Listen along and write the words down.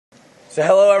So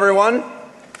hello, everyone.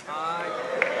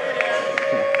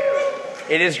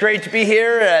 It is great to be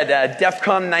here at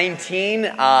DEFCON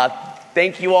 19.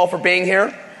 Thank you all for being here.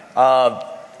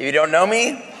 If you don't know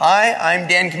me, hi, I'm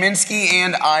Dan Kaminsky,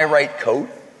 and I write code.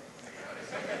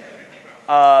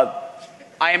 I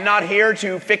am not here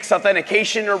to fix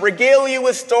authentication or regale you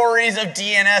with stories of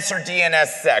DNS or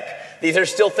DNSSEC. These are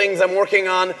still things I'm working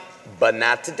on, but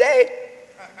not today.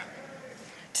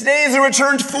 Today is a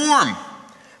return to form.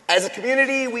 As a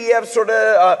community, we have sort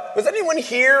of, was anyone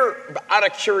here out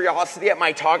of curiosity at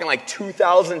my talk in like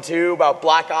 2002 about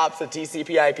Black Ops of TCP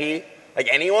IP? Like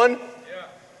anyone? Yeah.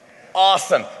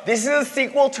 Awesome. This is a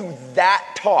sequel to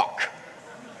that talk.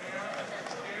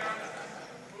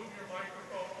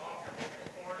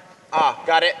 Ah,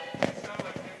 got it.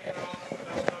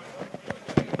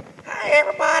 Hi,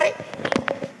 everybody.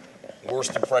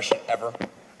 Worst impression ever.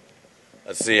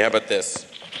 Let's see, how about this?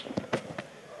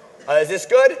 Is this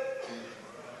good?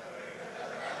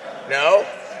 No?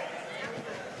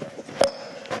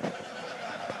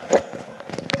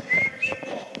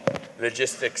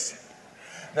 Logistics.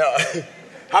 No.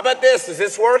 How about this? Does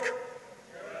this work?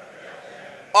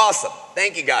 Awesome.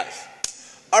 Thank you, guys.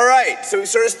 All right, so we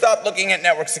sort of stopped looking at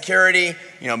network security,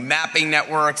 mapping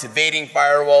networks, evading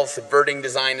firewalls, subverting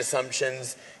design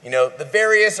assumptions. The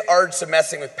various arts of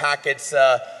messing with packets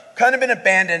kind of been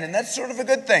abandoned, and that's sort of a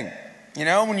good thing.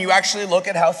 When you actually look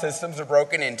at how systems are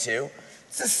broken into,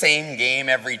 it's the same game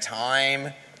every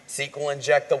time. SQL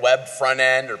inject the web front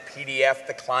end or PDF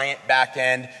the client back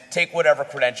end, take whatever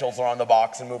credentials are on the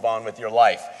box and move on with your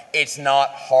life. It's not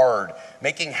hard.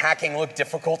 Making hacking look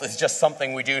difficult is just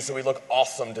something we do so we look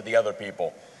awesome to the other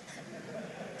people.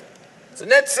 So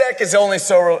NetSec is only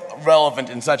so relevant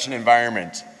in such an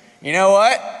environment. You know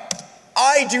what?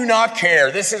 I do not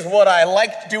care. This is what I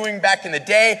liked doing back in the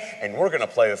day, and we're going to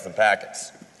play with some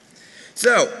packets.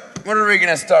 So, what are we going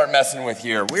to start messing with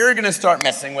here? We're going to start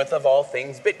messing with, of all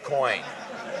things, Bitcoin.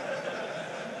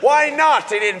 Why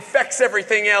not? It infects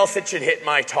everything else. It should hit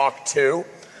my talk too.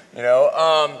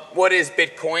 What is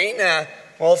Bitcoin?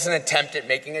 Well, it's an attempt at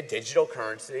making a digital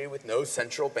currency with no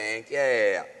central bank.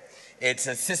 Yeah. It's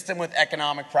a system with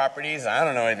economic properties I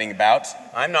don't know anything about.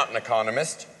 I'm not an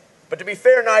economist. But to be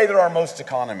fair, neither are most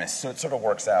economists, so it sort of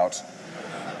works out.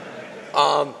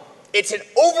 It's an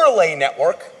overlay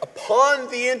network upon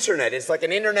the internet. It's like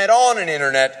an internet on an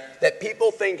internet that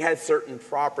people think has certain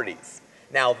properties.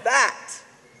 Now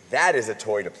that is a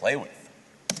toy to play with.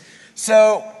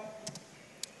 So,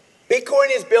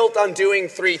 Bitcoin is built on doing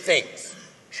three things.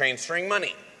 Transferring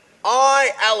money. I,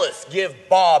 Alice, give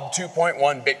Bob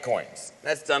 2.1 Bitcoins.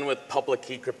 That's done with public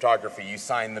key cryptography. You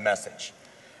sign the message.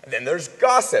 And then there's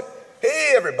gossip.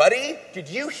 Hey, everybody, did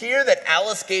you hear that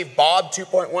Alice gave Bob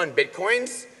 2.1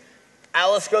 Bitcoins?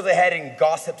 Alice goes ahead and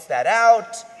gossips that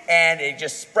out, and it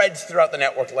just spreads throughout the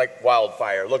network like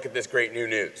wildfire. Look at this great new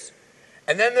news.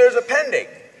 And then there's appending.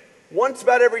 Once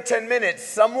about every 10 minutes,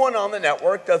 someone on the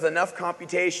network does enough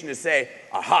computation to say,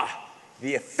 aha,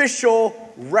 the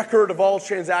official record of all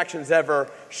transactions ever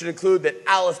should include that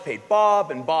Alice paid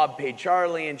Bob, and Bob paid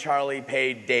Charlie, and Charlie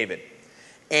paid David.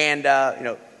 And,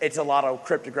 it's a lot of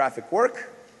cryptographic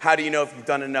work. How do you know if you've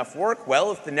done enough work?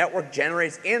 Well, if the network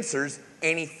generates answers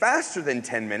any faster than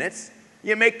 10 minutes,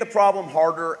 you make the problem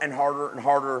harder and harder and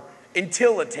harder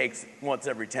until it takes once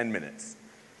every 10 minutes.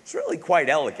 It's really quite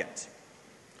elegant.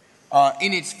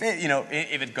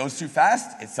 If it goes too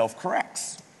fast, it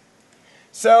self-corrects.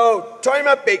 So, talking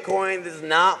about Bitcoin, this is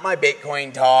not my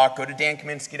Bitcoin talk. Go to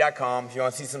dankaminsky.com if you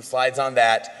want to see some slides on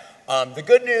that. The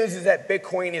good news is that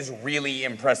Bitcoin is really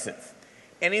impressive.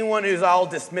 Anyone who's all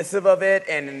dismissive of it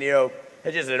and,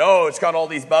 they just said, oh, it's got all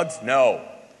these bugs. No,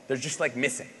 they're just like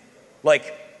missing.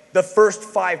 Like the first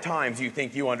 5 times you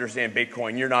think you understand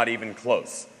Bitcoin, you're not even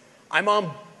close. I'm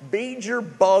on major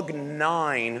bug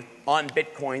 9 on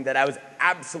Bitcoin that I was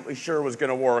absolutely sure was going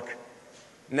to work.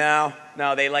 No,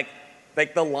 they like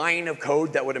the line of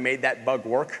code that would have made that bug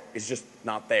work is just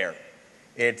not there.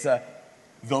 It's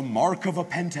the mark of a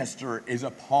pen tester is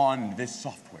upon this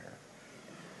software.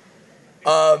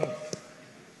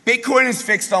 Bitcoin has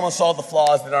fixed almost all the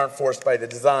flaws that aren't forced by the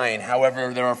design.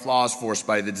 However, there are flaws forced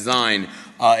by the design.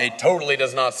 It totally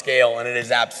does not scale, and it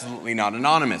is absolutely not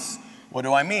anonymous. What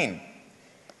do I mean?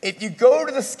 If you go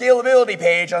to the scalability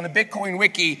page on the Bitcoin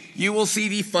wiki, you will see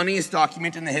the funniest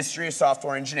document in the history of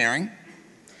software engineering.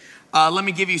 Let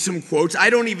me give you some quotes.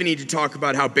 I don't even need to talk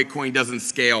about how Bitcoin doesn't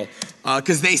scale,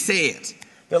 because they say it.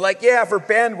 They're like, yeah, for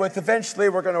bandwidth, eventually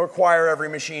we're going to require every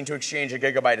machine to exchange a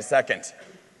gigabyte a second.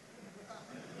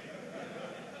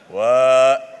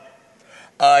 What?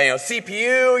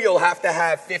 CPU, you'll have to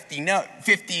have 50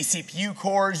 CPU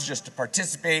cores just to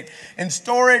participate. And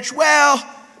storage, well,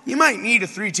 you might need a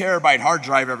 3 terabyte hard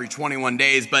drive every 21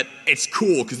 days, but it's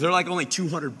cool because they're like only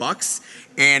 $200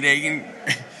 and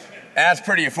that's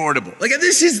pretty affordable. Like,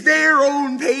 this is their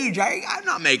own page. I'm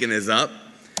not making this up.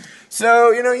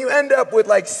 So, you end up with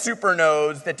like super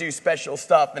nodes that do special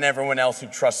stuff and everyone else who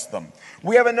trusts them.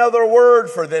 We have another word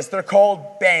for this. They're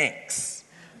called banks.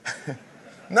 I'm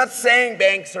not saying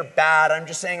banks are bad. I'm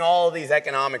just saying all of these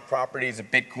economic properties of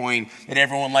Bitcoin that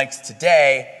everyone likes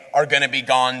today are going to be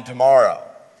gone tomorrow.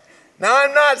 Now,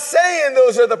 I'm not saying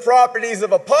those are the properties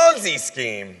of a Ponzi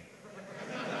scheme.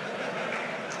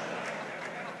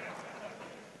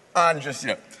 I'm just,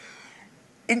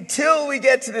 until we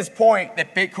get to this point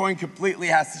that Bitcoin completely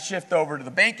has to shift over to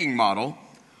the banking model,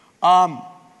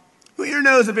 who here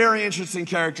knows a very interesting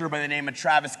character by the name of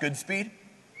Travis Goodspeed?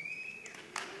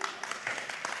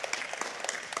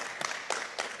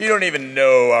 You don't even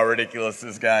know how ridiculous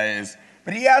this guy is.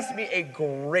 But he asked me a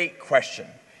great question.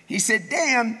 He said,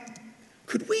 Dan,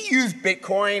 could we use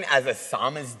Bitcoin as a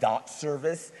samizdat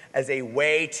service, as a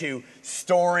way to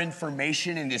store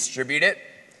information and distribute it?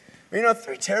 3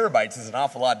 terabytes is an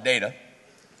awful lot of data.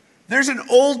 There's an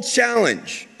old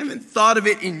challenge. I haven't thought of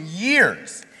it in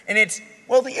years. And it's,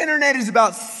 well, the internet is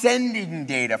about sending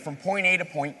data from point A to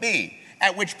point B,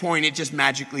 at which point it just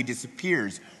magically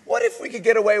disappears. What if we could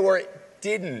get away where it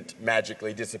didn't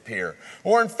magically disappear?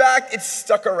 Or in fact, it's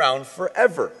stuck around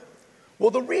forever?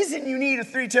 Well, the reason you need a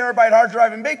 3 terabyte hard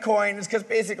drive in Bitcoin is because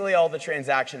basically all the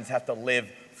transactions have to live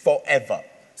forever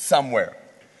somewhere.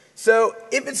 So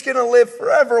if it's going to live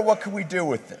forever, what can we do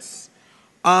with this?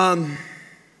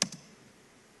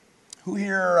 Who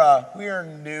here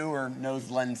knew or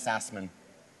knows Len Sassman?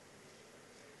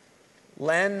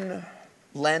 Len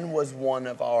was one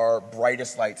of our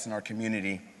brightest lights in our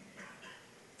community.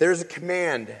 There's a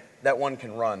command that one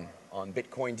can run on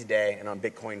Bitcoin today and on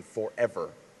Bitcoin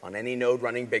forever, on any node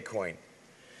running Bitcoin.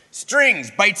 Strings,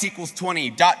 bytes equals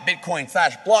 20,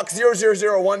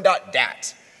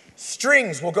 .bitcoin/block0001.dat.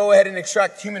 Strings will go ahead and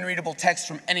extract human-readable text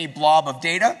from any blob of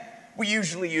data. We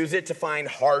usually use it to find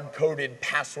hard-coded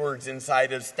passwords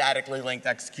inside of statically linked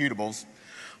executables.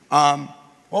 Well,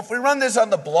 if we run this on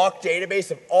the block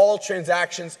database of all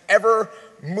transactions ever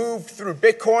moved through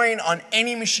Bitcoin on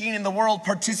any machine in the world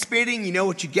participating, you know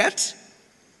what you get?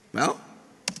 Well,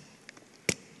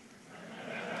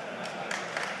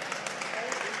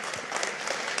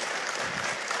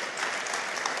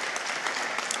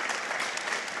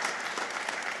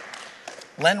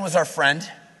 Len was our friend.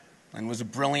 Len was a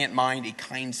brilliant mind, a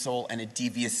kind soul, and a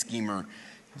devious schemer. He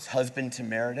was husband to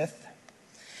Meredith.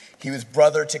 He was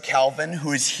brother to Calvin,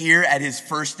 who is here at his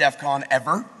first DEFCON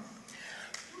ever.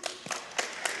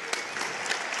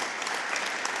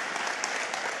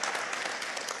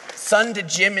 Son to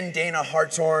Jim and Dana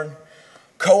Hartshorn,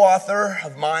 co-author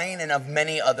of mine and of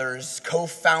many others,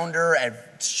 co-founder of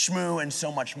Shmoo and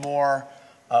so much more.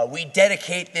 We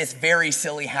dedicate this very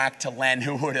silly hack to Len,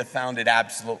 who would have found it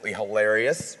absolutely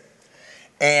hilarious.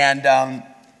 And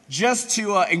just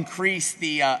to increase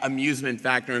the amusement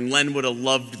factor, and Len would have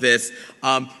loved this,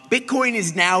 Bitcoin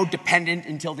is now dependent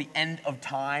until the end of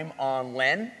time on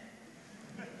Len.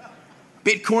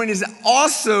 Bitcoin is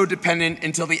also dependent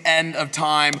until the end of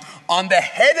time on the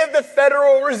head of the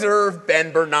Federal Reserve,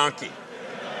 Ben Bernanke.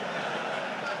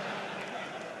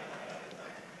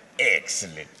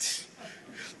 Excellent.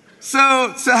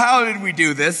 So how did we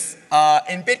do this?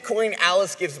 In Bitcoin,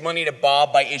 Alice gives money to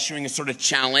Bob by issuing a sort of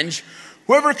challenge.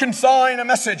 Whoever can sign a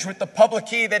message with the public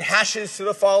key that hashes to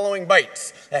the following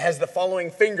bytes, that has the following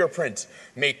fingerprint,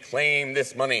 may claim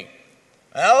this money.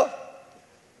 Well,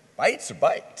 bytes are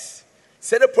bytes.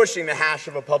 Instead of pushing the hash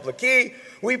of a public key,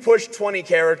 we push 20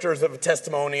 characters of a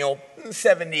testimonial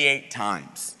 78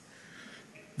 times.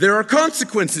 There are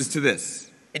consequences to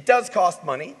this. It does cost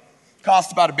money.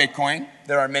 Cost about a Bitcoin.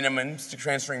 There are minimums to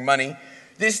transferring money.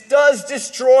 This does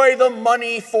destroy the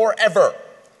money forever.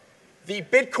 The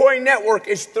Bitcoin network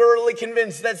is thoroughly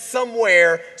convinced that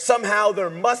somewhere, somehow, there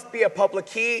must be a public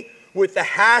key with the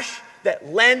hash that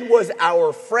Len was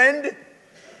our friend.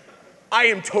 I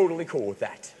am totally cool with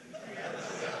that.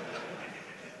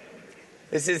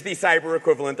 This is the cyber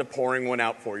equivalent of pouring one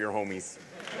out for your homies.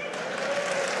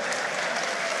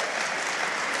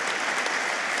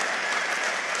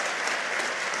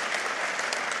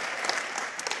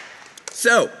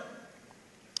 So,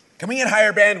 can we get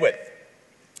higher bandwidth?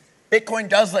 Bitcoin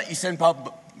does let you send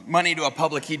money to a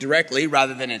public key directly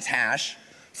rather than its hash.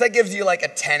 So that gives you like a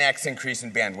 10x increase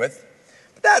in bandwidth.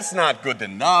 But that's not good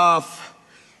enough.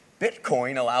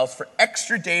 Bitcoin allows for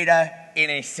extra data in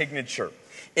a signature.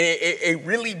 a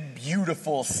really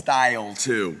beautiful style,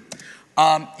 too.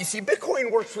 You see,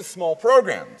 Bitcoin works with small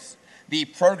programs. The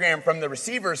program from the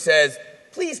receiver says,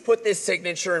 please put this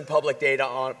signature and public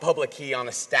key on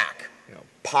a stack,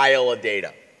 pile of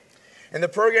data. And the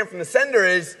program from the sender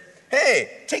is,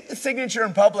 hey, take the signature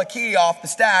and public key off the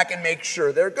stack and make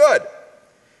sure they're good.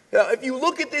 Now, if you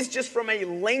look at this just from a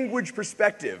language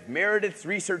perspective, Meredith's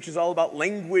research is all about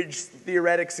language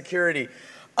theoretic security.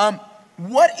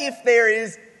 What if there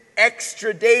is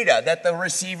extra data that the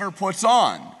receiver puts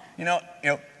on?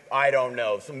 I don't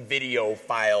know, some video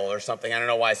file or something. I don't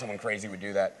know why someone crazy would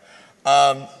do that.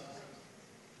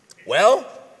 Well,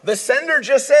 the sender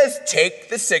just says, take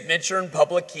the signature and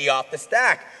public key off the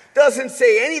stack. Doesn't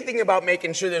say anything about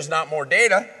making sure there's not more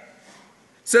data.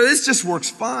 So this just works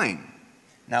fine.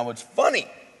 Now what's funny,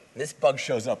 this bug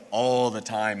shows up all the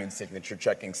time in signature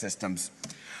checking systems.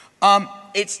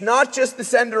 It's not just the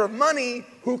sender of money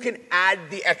who can add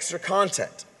the extra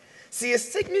content. See, a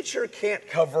signature can't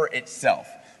cover itself.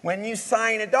 When you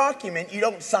sign a document, you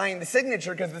don't sign the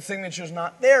signature because the signature's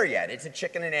not there yet. It's a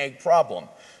chicken and egg problem.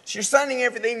 So you're signing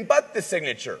everything but the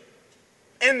signature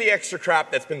and the extra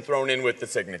crap that's been thrown in with the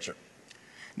signature.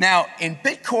 Now, in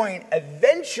Bitcoin,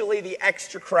 eventually the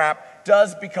extra crap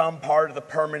does become part of the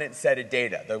permanent set of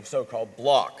data, the so-called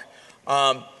block.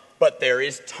 But there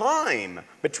is time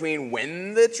between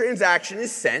when the transaction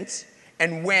is sent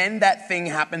and when that thing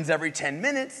happens every 10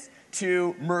 minutes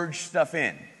to merge stuff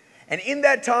in. And in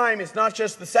that time, it's not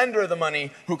just the sender of the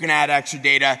money who can add extra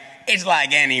data. It's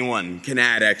like anyone can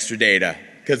add extra data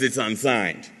because it's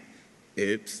unsigned.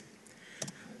 Oops.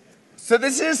 So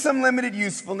this is some limited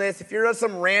usefulness. If you're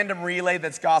some random relay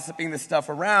that's gossiping this stuff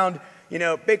around,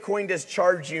 Bitcoin does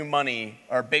charge you money,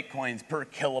 or Bitcoins, per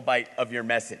kilobyte of your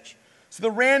message. So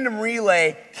the random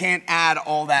relay can't add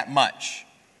all that much.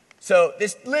 So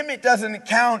this limit doesn't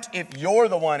count if you're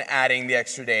the one adding the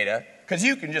extra data, because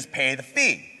you can just pay the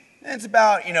fee. And it's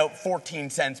about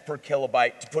 14 cents per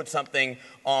kilobyte to put something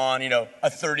on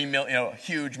a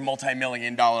huge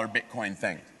multi-million-dollar Bitcoin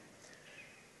thing.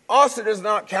 Also does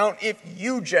not count if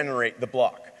you generate the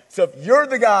block. So if you're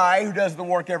the guy who does the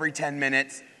work every 10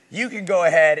 minutes, you can go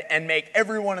ahead and make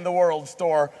everyone in the world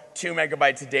store 2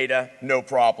 megabytes of data, no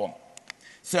problem.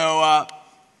 So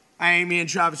Amy and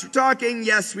Travis were talking.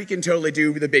 Yes, we can totally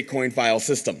do the Bitcoin file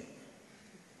system.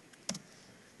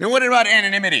 Now what about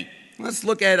anonymity? Let's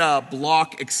look at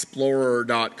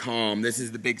blockexplorer.com. This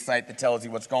is the big site that tells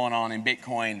you what's going on in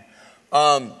Bitcoin.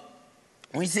 When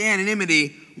we say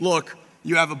anonymity, look,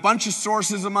 you have a bunch of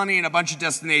sources of money and a bunch of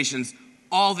destinations.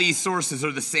 All these sources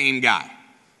are the same guy.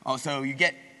 Also, you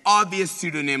get obvious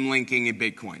pseudonym linking in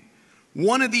Bitcoin.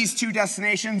 One of these two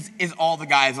destinations is all the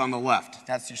guys on the left.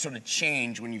 That's your sort of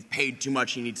change when you've paid too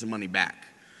much, you need some money back.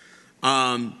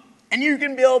 And you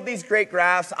can build these great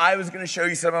graphs. I was going to show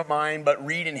you some of mine, but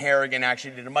Reed and Harrigan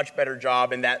actually did a much better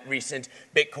job in that recent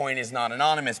Bitcoin is not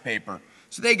anonymous paper.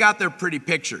 So they got their pretty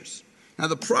pictures. Now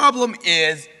the problem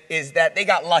is that they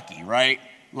got lucky, right?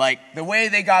 Like the way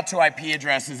they got to IP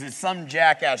addresses is some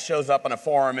jackass shows up on a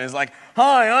forum and is like,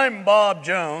 hi, I'm Bob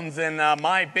Jones and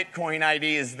my Bitcoin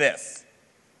ID is this.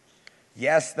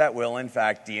 Yes, that will in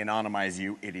fact de-anonymize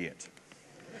you, idiot.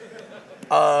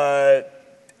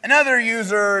 Another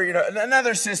user,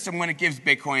 another system when it gives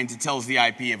Bitcoins, it tells the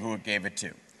IP of who it gave it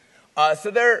to. So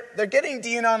they're getting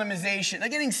de-anonymization, they're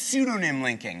getting pseudonym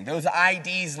linking. Those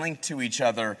IDs link to each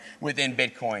other within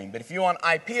Bitcoin. But if you want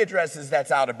IP addresses,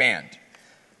 that's out of band.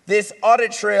 This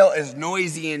audit trail is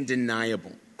noisy and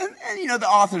deniable. And the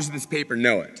authors of this paper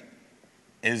know it.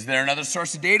 Is there another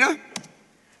source of data?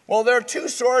 Well, there are two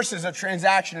sources of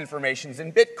transaction information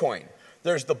in Bitcoin.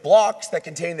 There's the blocks that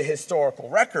contain the historical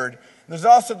record. There's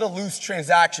also the loose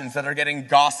transactions that are getting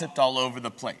gossiped all over the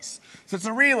place. So it's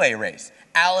a relay race.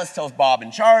 Alice tells Bob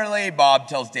and Charlie, Bob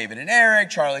tells David and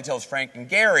Eric, Charlie tells Frank and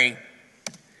Gary.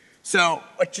 So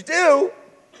what you do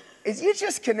is you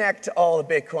just connect to all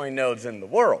the Bitcoin nodes in the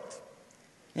world.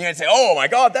 You're going to say, oh my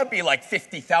God, that'd be like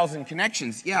 50,000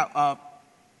 connections. Yeah,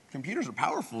 computers are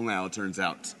powerful now, it turns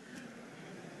out.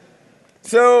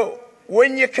 So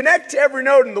when you connect to every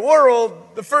node in the world,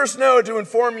 the first node to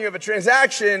inform you of a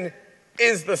transaction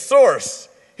is the source.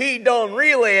 He done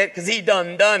relay it because he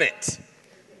done it.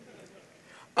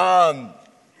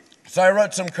 So I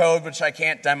wrote some code, which I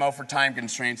can't demo for time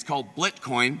constraints, called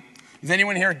Blitcoin. Does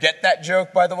anyone here get that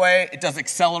joke, by the way? It does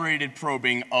accelerated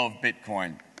probing of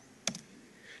Bitcoin.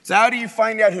 So how do you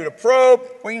find out who to probe?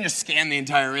 Well, you can just scan the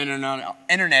entire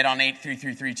internet on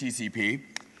 8333 TCP.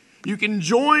 You can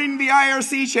join the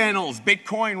IRC channels.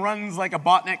 Bitcoin runs like a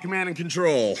botnet command and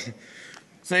control.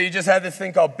 So you just have this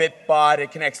thing called Bitbot.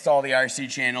 It connects to all the IRC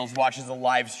channels, watches a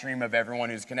live stream of everyone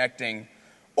who's connecting.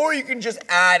 Or you can just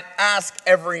ask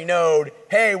every node,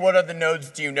 hey, what other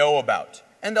nodes do you know about?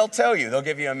 And they'll tell you. They'll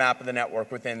give you a map of the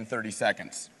network within 30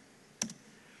 seconds.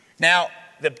 Now,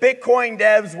 the Bitcoin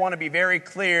devs want to be very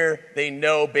clear. They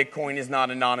know Bitcoin is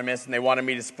not anonymous, and they wanted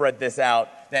me to spread this out,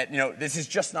 that this is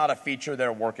just not a feature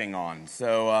they're working on.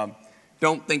 So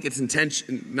don't think it's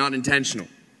not intentional.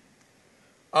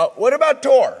 What about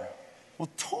Tor? Well,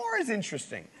 Tor is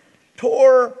interesting.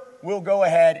 Tor will go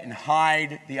ahead and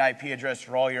hide the IP address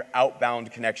for all your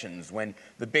outbound connections when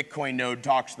the Bitcoin node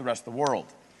talks to the rest of the world.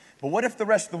 But what if the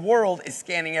rest of the world is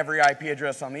scanning every IP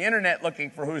address on the internet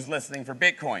looking for who's listening for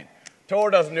Bitcoin? Tor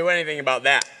doesn't do anything about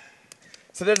that.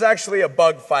 So there's actually a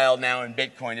bug file now in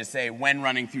Bitcoin to say, when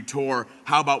running through Tor,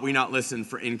 how about we not listen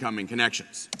for incoming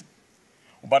connections?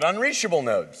 But unreachable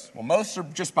nodes, well, most are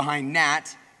just behind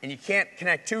NAT, and you can't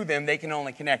connect to them, they can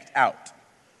only connect out.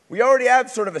 We already have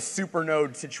sort of a super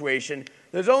node situation.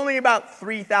 There's only about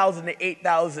 3,000 to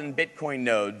 8,000 Bitcoin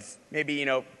nodes, maybe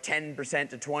 10%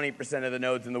 to 20% of the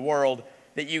nodes in the world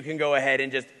that you can go ahead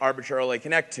and just arbitrarily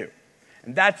connect to.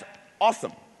 And that's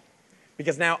awesome,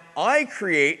 because now I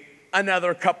create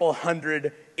another couple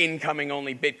hundred incoming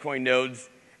only Bitcoin nodes,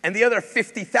 and the other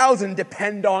 50,000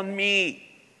 depend on me.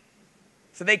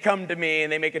 So they come to me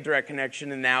and they make a direct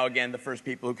connection, and now again, the first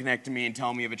people who connect to me and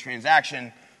tell me of a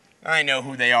transaction, I know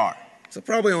who they are. So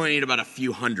probably only need about a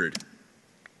few hundred.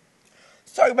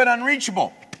 Let's talk about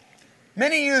unreachable.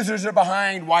 Many users are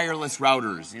behind wireless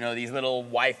routers, these little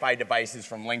Wi-Fi devices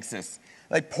from Linksys,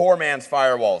 like poor man's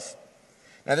firewalls.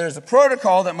 Now there's a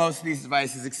protocol that most of these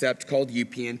devices accept called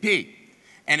UPnP,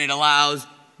 and it allows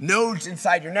nodes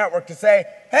inside your network to say,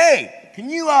 hey, can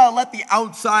you let the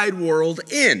outside world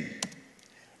in?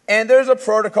 And there's a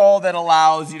protocol that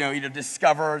allows you to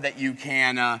discover that you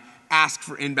can ask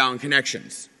for inbound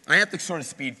connections. I have to sort of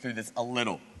speed through this a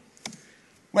little.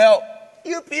 Well,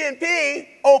 UPnP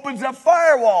opens up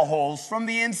firewall holes from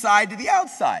the inside to the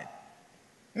outside.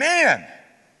 Man,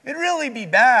 it'd really be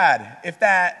bad if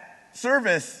that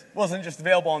service wasn't just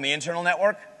available on the internal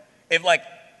network. If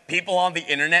people on the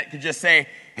internet could just say,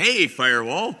 hey,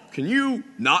 firewall, can you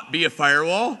not be a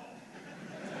firewall?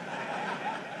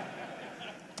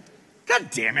 God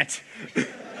damn it.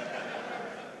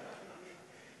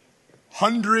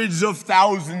 Hundreds of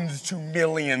thousands to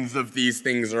millions of these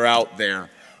things are out there.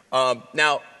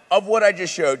 Now, of what I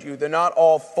just showed you, they're not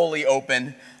all fully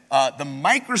open. The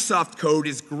Microsoft code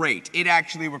is great. It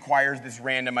actually requires this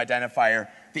random identifier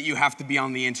that you have to be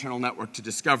on the internal network to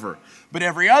discover. But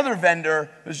every other vendor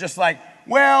was just like,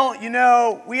 well,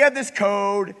 we have this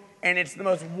code, and it's some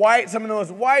of the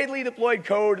most widely deployed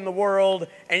code in the world,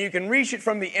 and you can reach it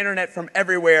from the internet from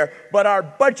everywhere, but our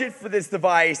budget for this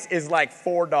device is like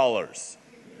 $4.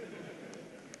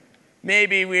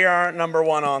 Maybe we aren't number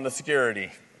one on the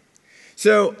security.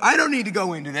 So I don't need to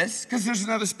go into this, because there's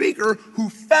another speaker who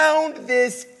found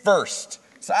this first.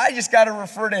 So I just got to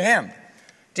refer to him.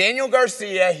 Daniel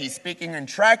Garcia, he's speaking in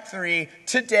track 3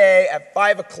 today at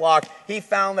 5 o'clock. He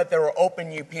found that there were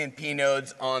open UPnP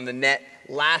nodes on the net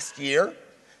last year.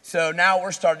 So now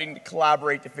we're starting to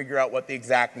collaborate to figure out what the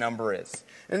exact number is.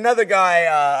 Another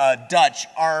guy, Dutch,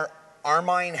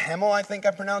 Armine Hemmel, I think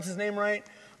I pronounced his name right.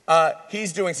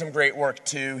 He's doing some great work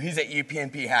too. He's at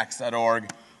upnphacks.org.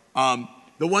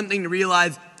 The one thing to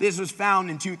realize, this was found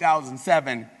in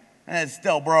 2007, and it's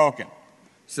still broken.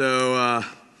 So,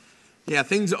 yeah,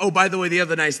 oh, by the way, the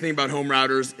other nice thing about home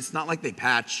routers, it's not like they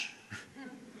patch.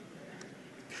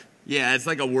 Yeah, it's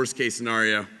like a worst case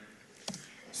scenario.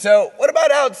 So what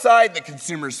about outside the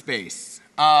consumer space?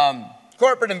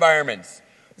 Corporate environments.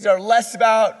 These are less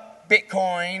about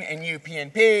Bitcoin and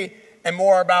UPnP and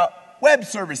more about web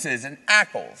services and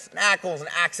ACLs. And ACLs, an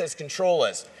access control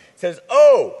list. It says,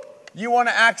 oh, you want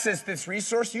to access this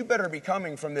resource? You better be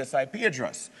coming from this IP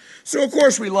address. So, of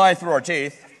course, we lie through our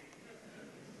teeth.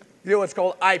 You do what's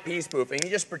called IP spoofing. You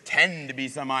just pretend to be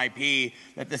some IP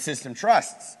that the system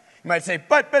trusts. You might say,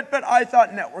 but I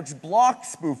thought networks block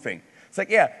spoofing. It's like,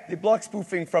 yeah, they block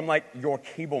spoofing from your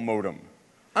cable modem.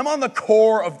 I'm on the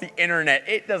core of the internet.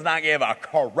 It does not give a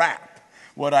crap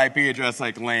what IP address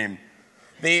I claim.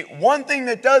 The one thing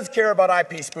that does care about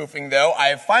IP spoofing, though, I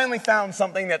have finally found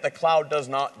something that the cloud does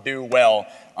not do well.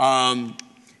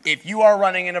 If you are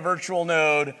running in a virtual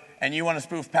node and you want to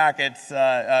spoof packets,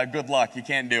 good luck. You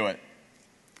can't do it.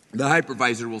 The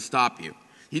hypervisor will stop you.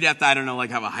 You'd have to, I don't know,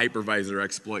 have a hypervisor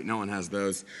exploit. No one has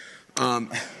those.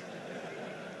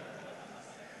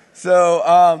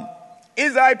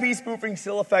 Is IP spoofing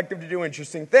still effective to do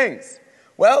interesting things?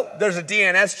 Well, there's a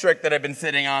DNS trick that I've been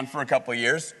sitting on for a couple of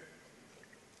years.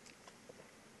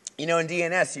 You know, in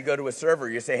DNS, you go to a server,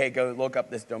 you say, hey, go look up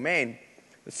this domain.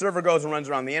 The server goes and runs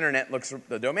around the internet, looks up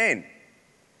the domain.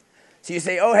 So you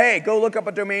say, oh, hey, go look up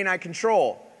a domain I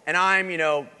control, and I'm,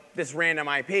 this random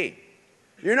IP.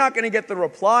 You're not going to get the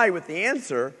reply with the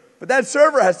answer, but that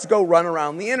server has to go run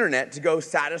around the internet to go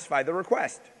satisfy the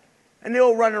request. And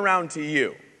it'll run around to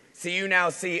you. So you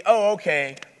now see, oh,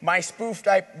 okay, my spoof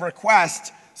type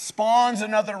request spawns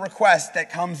another request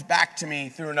that comes back to me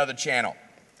through another channel.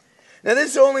 Now,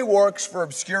 this only works for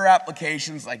obscure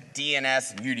applications like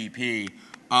DNS and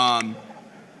UDP.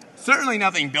 Certainly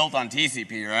nothing built on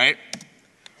TCP, right?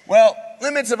 Well,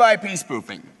 limits of IP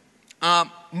spoofing.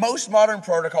 Most modern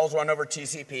protocols run over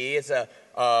TCP. It's a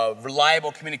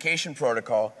reliable communication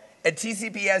protocol. And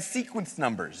TCP has sequence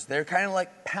numbers. They're kind of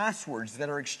like passwords that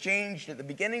are exchanged at the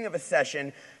beginning of a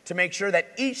session to make sure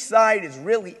that each side is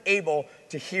really able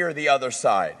to hear the other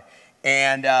side.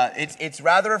 And it's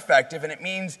rather effective, and it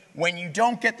means when you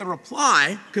don't get the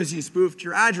reply, because you spoofed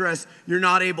your address, you're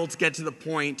not able to get to the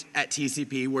point at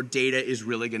TCP where data is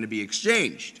really going to be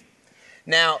exchanged.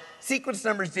 Now, sequence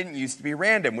numbers didn't used to be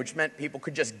random, which meant people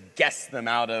could just guess them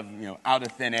out of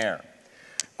thin air.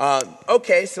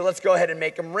 Okay, so let's go ahead and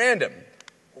make them random.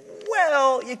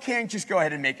 Well, you can't just go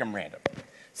ahead and make them random.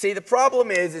 See, the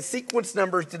problem is sequence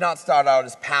numbers did not start out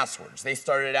as passwords. They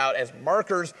started out as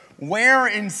markers where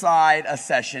inside a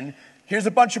session, here's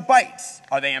a bunch of bytes.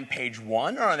 Are they on page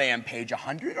 1, or are they on page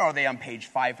 100, or are they on page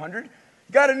 500? You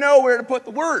got to know where to put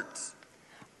the words.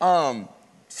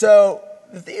 So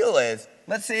the deal is,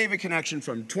 let's say you have a connection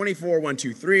from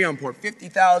 24123 on port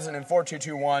 50,000 and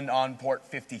 4221 on port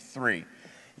 53.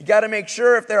 You got to make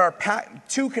sure if there are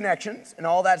two connections and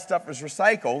all that stuff is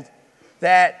recycled,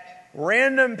 that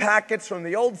random packets from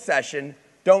the old session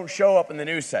don't show up in the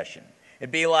new session.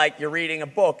 It'd be like you're reading a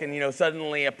book and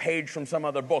suddenly a page from some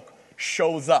other book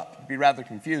shows up. It'd be rather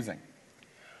confusing.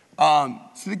 So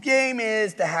the game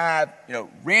is to have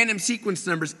random sequence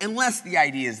numbers unless the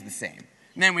ID is the same.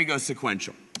 And then we go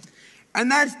sequential.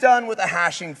 And that's done with a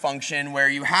hashing function where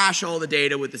you hash all the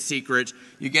data with the secret,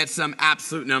 you get some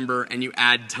absolute number, and you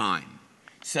add time.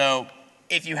 So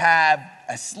if you have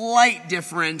a slight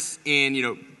difference in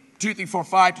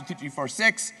 2345 to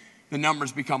 2346, the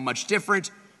numbers become much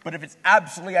different. But if it's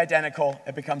absolutely identical,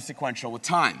 it becomes sequential with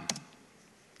time.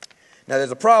 Now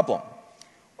there's a problem.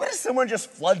 What if someone just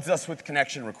floods us with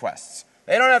connection requests?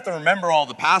 They don't have to remember all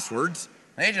the passwords.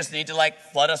 They just need to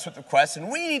flood us with requests, and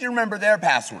we need to remember their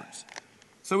passwords.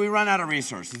 So we run out of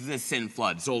resources. This SYN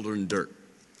flood, solder and dirt.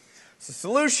 So the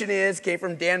solution came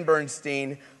from Dan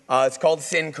Bernstein. It's called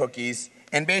SYN cookies.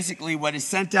 And basically what is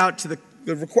sent out to the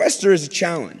requester is a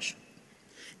challenge.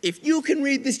 If you can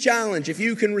read this challenge, if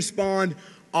you can respond,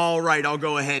 all right, I'll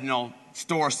go ahead and I'll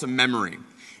store some memory.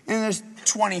 And there's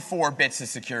 24 bits of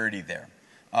security there.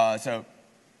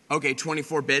 Okay,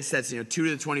 24 bits, that's 2 to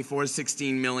the 24 is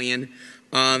 16 million.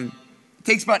 It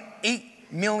takes about 8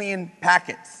 million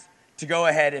packets to go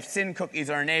ahead, if SYN cookies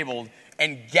are enabled,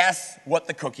 and guess what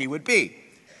the cookie would be.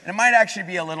 And it might actually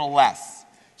be a little less.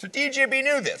 So DJB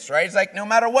knew this, right? It's like no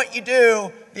matter what you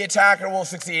do, the attacker will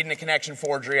succeed in a connection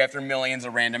forgery after millions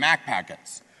of random ACK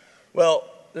packets. Well,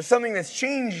 there's something that's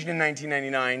changed in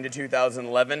 1999 to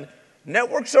 2011.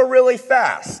 Networks are really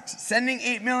fast. Sending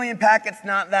 8 million packets,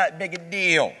 not that big a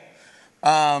deal.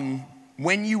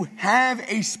 When you have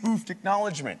a spoofed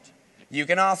acknowledgement, you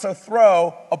can also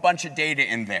throw a bunch of data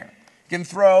in there. You can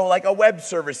throw a web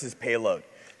services payload.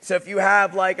 So if you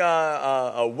have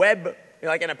a web,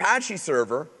 like an Apache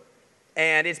server,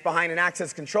 and it's behind an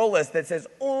access control list that says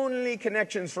only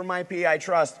connections from IP I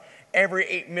trust, every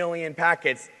 8 million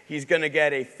packets, he's going to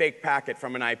get a fake packet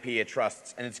from an IP it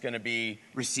trusts, and it's going to be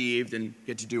received and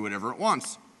get to do whatever it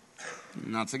wants.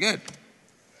 Not so good.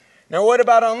 Now what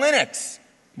about on Linux?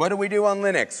 What do we do on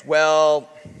Linux? Well,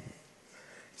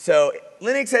 so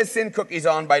Linux has SYN cookies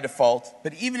on by default,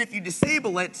 but even if you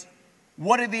disable it,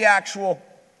 what do the actual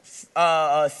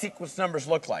sequence numbers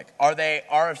look like? Are they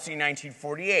RFC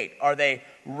 1948? Are they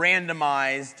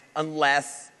randomized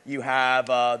unless you have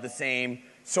the same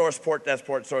source port, dest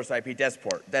port, source IP, dest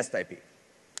IP?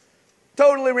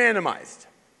 Totally randomized.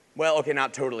 Well, okay,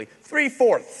 not totally.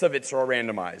 3/4 of it are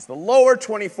randomized. The lower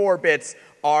 24 bits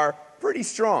are pretty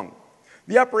strong.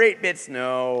 The upper 8 bits,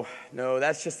 no,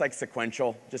 that's just like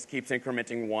sequential. Just keeps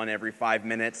incrementing 1 every 5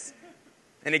 minutes.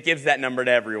 And it gives that number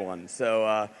to everyone.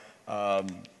 So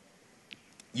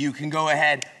you can go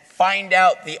ahead, find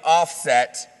out the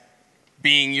offset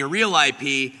being your real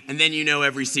IP, and then you know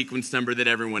every sequence number that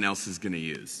everyone else is going to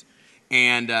use.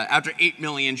 And after 8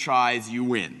 million tries, you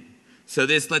win. So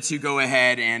this lets you go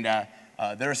ahead and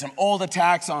There are some old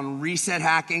attacks on reset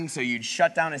hacking, so you'd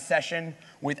shut down a session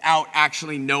without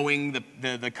actually knowing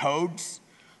the codes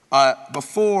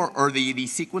before, or the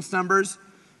sequence numbers.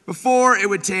 Before, it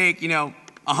would take,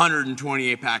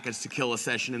 128 packets to kill a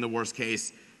session in the worst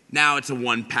case. Now it's a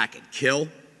 1-packet kill.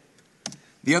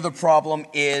 The other problem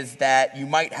is that you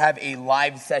might have a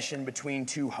live session between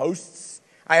two hosts.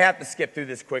 I have to skip through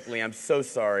this quickly, I'm so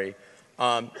sorry.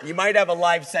 You might have a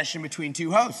live session between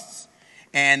two hosts,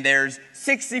 and there's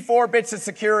 64 bits of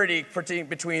security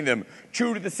between them.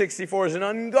 2 to the 64 is an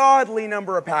ungodly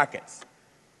number of packets.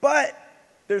 But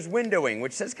there's windowing,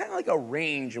 which says kind of like a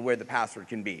range of where the password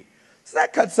can be. So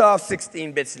that cuts off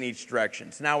 16 bits in each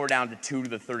direction. So now we're down to 2 to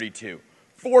the 32.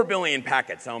 4 billion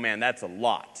packets, oh man, that's a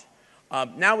lot.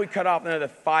 Now we cut off another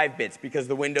 5 bits because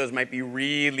the windows might be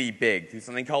really big through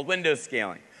something called window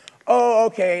scaling. Oh,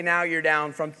 okay, now you're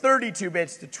down from 32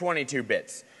 bits to 22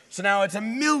 bits. So now it's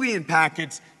 1 million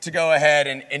packets to go ahead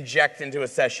and inject into a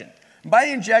session. By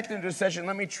inject into a session,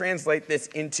 let me translate this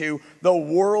into the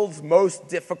world's most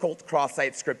difficult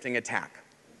cross-site scripting attack.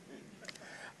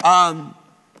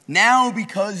 Now,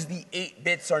 because the 8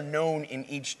 bits are known in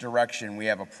each direction, we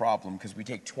have a problem because we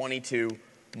take 22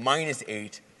 minus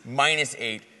 8,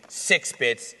 6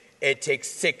 bits. It takes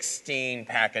 16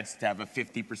 packets to have a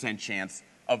 50% chance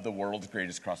of the world's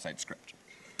greatest cross-site script.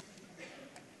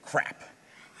 Crap.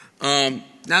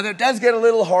 Now, that does get a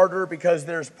little harder because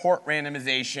there's port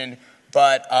randomization,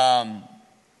 but,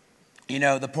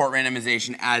 the port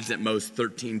randomization adds at most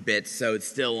 13 bits, so it's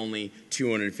still only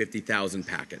 250,000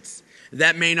 packets.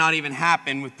 That may not even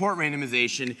happen with port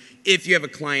randomization if you have a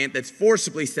client that's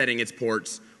forcibly setting its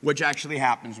ports, which actually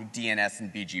happens with DNS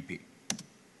and BGP.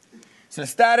 So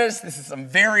status, this is some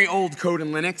very old code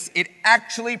in Linux. It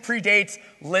actually predates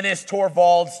Linus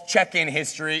Torvalds' check-in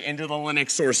history into the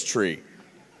Linux source tree.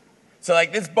 So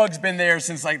this bug's been there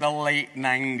since the late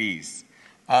 90s.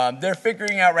 They're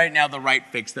figuring out right now the right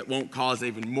fix that won't cause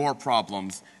even more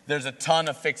problems. There's a ton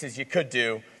of fixes you could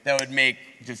do that would make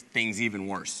just things even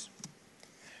worse.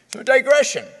 So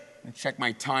digression. Let me check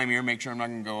my time here, make sure I'm not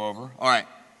going to go over. All right.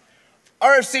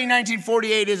 RFC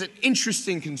 1948 is an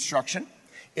interesting construction.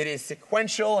 It is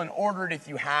sequential and ordered if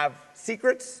you have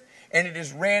secrets, and it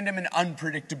is random and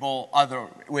unpredictable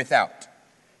without.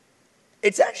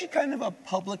 It's actually kind of a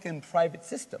public and private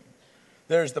system.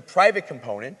 There's the private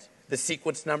component. The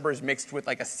sequence number is mixed with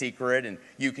a secret, and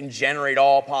you can generate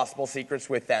all possible secrets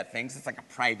with that thing. So it's like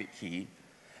a private key.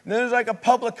 And then there's a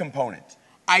public component.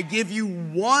 I give you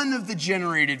one of the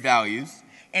generated values,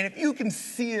 and if you can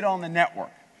see it on the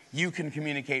network, you can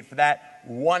communicate for that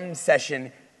one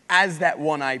session as that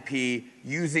one IP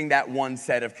using that one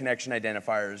set of connection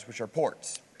identifiers, which are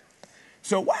ports.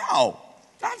 So wow,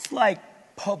 that's like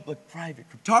public-private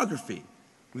cryptography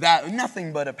without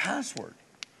nothing but a password.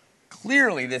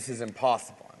 Clearly, this is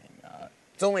impossible.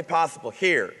 It's only possible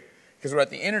here because we're at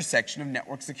the intersection of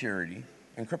network security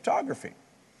and cryptography.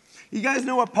 You guys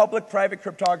know what public-private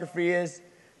cryptography is?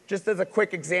 Just as a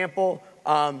quick example,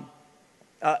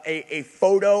 a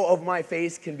photo of my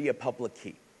face can be a public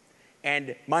key.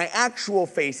 And my actual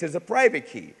face is a private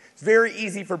key. It's very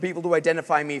easy for people to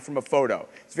identify me from a photo.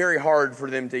 It's very hard for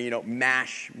them to,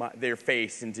 mash their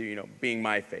face into, being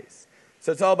my face.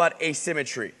 So it's all about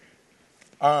asymmetry.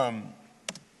 Now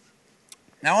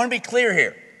I want to be clear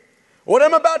here. What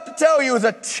I'm about to tell you is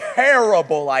a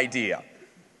terrible idea.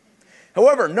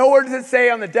 However, nowhere does it say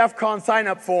on the DEFCON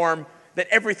sign-up form that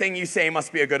everything you say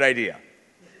must be a good idea.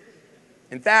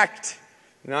 In fact,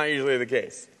 not usually the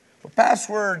case. Well,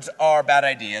 passwords are a bad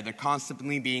idea. They're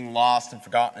constantly being lost and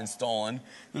forgotten and stolen.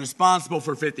 They're responsible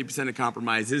for 50% of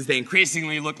compromises. They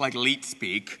increasingly look like elite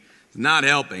speak. It's not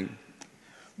helping.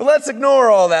 But let's ignore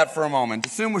all that for a moment.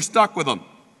 Assume we're stuck with them.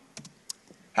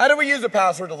 How do we use a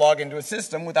password to log into a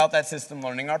system without that system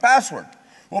learning our password?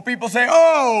 Well, people say,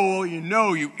 oh,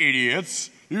 well, you idiots.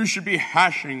 You should be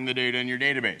hashing the data in your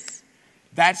database.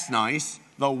 That's nice.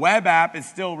 The web app is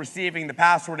still receiving the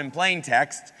password in plain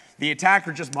text. The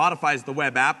attacker just modifies the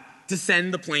web app to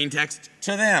send the plain text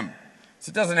to them. So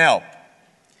it doesn't help.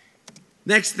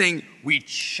 Next thing, we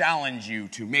challenge you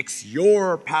to mix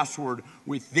your password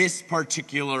with this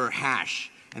particular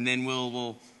hash. And then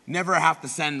we'll never have to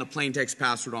send the plain text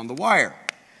password on the wire.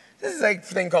 This is a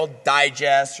thing called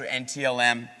digest or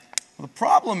NTLM. Well, the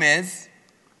problem is,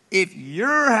 if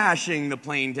you're hashing the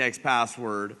plain text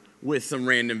password with some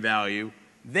random value,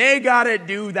 they got to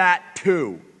do that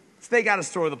too. So they got to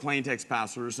store the plain text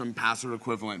password or some password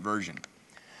equivalent version.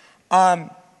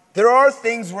 There are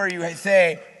things where you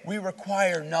say, we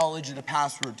require knowledge of the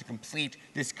password to complete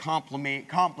this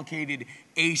complicated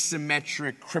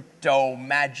asymmetric crypto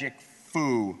magic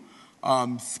foo.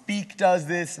 Speak does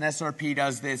this, and SRP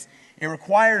does this. It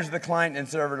requires the client and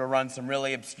server to run some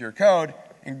really obscure code,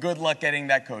 and good luck getting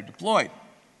that code deployed.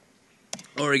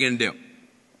 What are we going to do?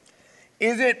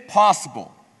 Is it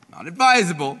possible, not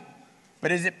advisable,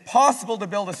 but is it possible to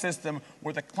build a system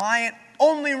where the client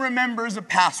only remembers a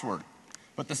password,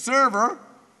 but the server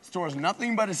stores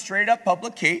nothing but a straight up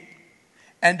public key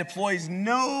and deploys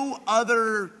no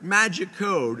other magic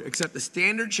code except the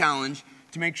standard challenge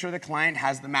to make sure the client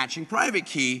has the matching private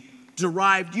key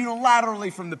derived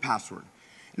unilaterally from the password?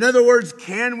 In other words,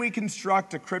 can we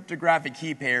construct a cryptographic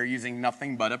key pair using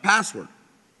nothing but a password?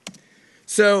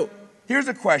 So here's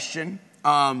a question,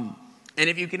 and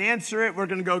if you can answer it, we're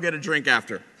going to go get a drink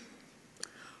after.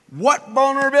 What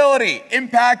vulnerability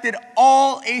impacted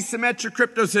all asymmetric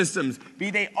crypto systems, be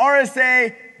they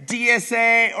RSA,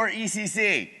 DSA, or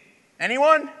ECC?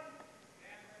 Anyone?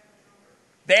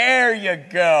 There you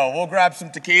go. We'll grab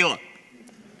some tequila.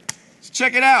 Let's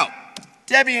check it out.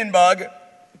 Debian bug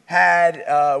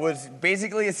was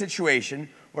basically a situation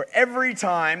where every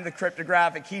time the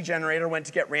cryptographic key generator went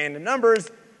to get random numbers,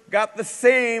 got the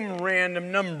same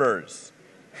random numbers.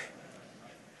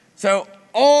 So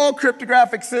all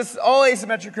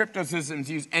asymmetric crypto systems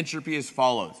use entropy as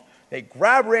follows. They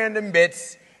grab random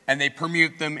bits and they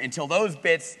permute them until those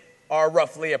bits are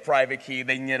roughly a private key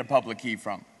they can get a public key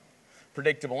from.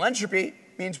 Predictable entropy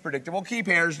means predictable key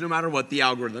pairs no matter what the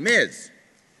algorithm is.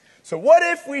 So what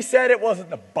if we said it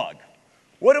wasn't a bug?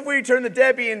 What if we turned the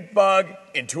Debian bug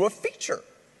into a feature?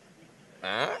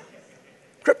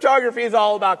 Cryptography is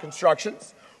all about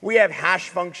constructions. We have hash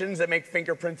functions that make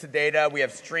fingerprints of data. We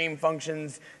have stream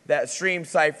functions, stream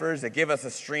ciphers that give us a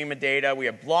stream of data. We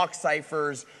have block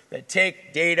ciphers that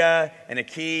take data and a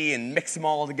key and mix them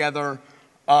all together.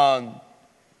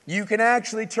 You can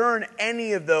actually turn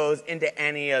any of those into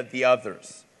any of the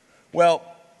others. Well,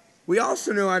 we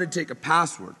also know how to take a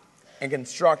password and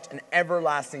construct an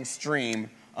everlasting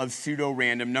stream of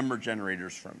pseudo-random number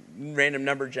generators random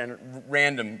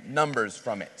numbers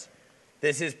from it.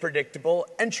 This is predictable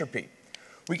entropy.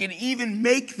 We can even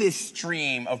make this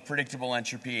stream of predictable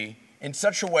entropy in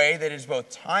such a way that it is both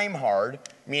time hard,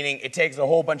 meaning it takes a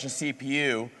whole bunch of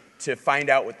CPU to find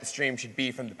out what the stream should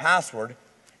be from the password,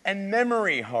 and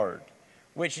memory hard,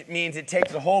 which means it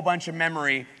takes a whole bunch of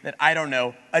memory that, I don't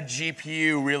know, a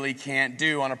GPU really can't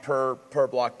do on a per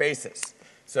block basis.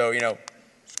 So,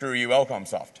 screw you,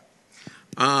 Elcomsoft.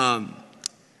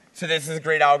 So this is a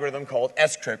great algorithm called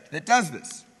scrypt that does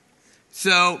this.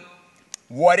 So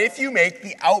what if you make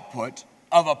the output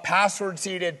of a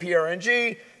password-seeded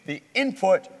PRNG the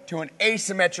input to an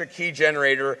asymmetric key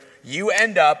generator? You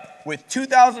end up with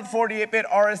 2048-bit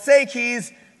RSA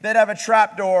keys that have a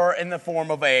trapdoor in the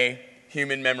form of a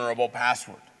human memorable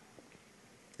password.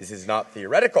 This is not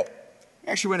theoretical.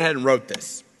 I actually went ahead and wrote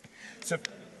this.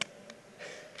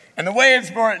 And the way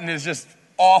it's written is just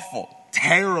awful,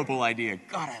 terrible idea.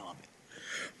 God, I love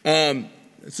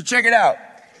it. So check it out.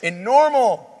 In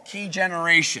normal key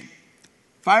generation,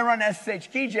 if I run SSH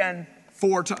keygen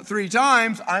 3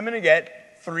 times, I'm going to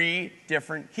get 3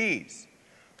 different keys.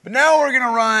 But now we're going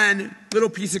to run a little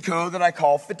piece of code that I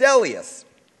call Fidelius.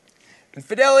 And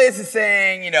Fidelius is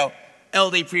saying, LD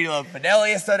preload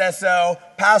Fidelius.so,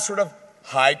 password of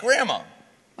hi grandma.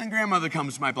 My grandmother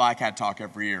comes to my Black Hat talk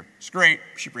every year. It's great.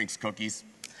 She brings cookies.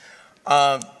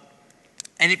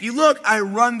 And if you look, I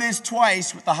run this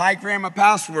twice with the hi grandma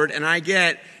password, and I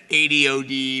get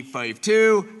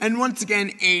ADOD52, and once again,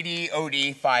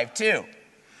 ADOD52.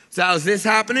 So how's this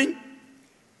happening?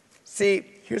 See,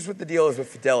 here's what the deal is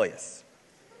with Fidelius.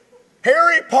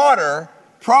 Harry Potter,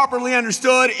 properly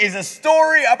understood, is a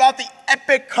story about the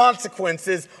epic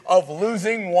consequences of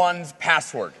losing one's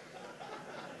password.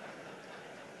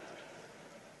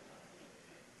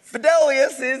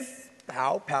 Fidelius is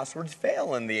how passwords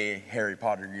fail in the Harry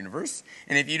Potter universe.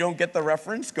 And if you don't get the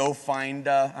reference, go find,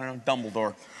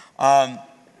 Dumbledore.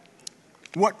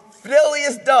 What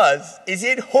Fidelius does is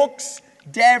it hooks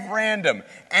dev random,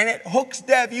 and it hooks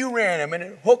dev urandom, and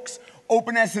it hooks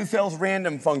OpenSSL's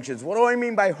random functions. What do I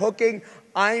mean by hooking?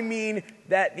 I mean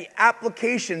that the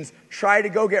applications try to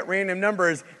go get random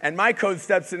numbers, and my code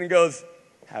steps in and goes,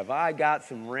 have I got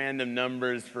some random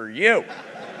numbers for you?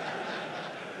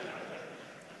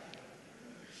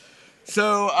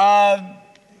 So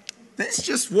this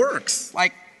just works.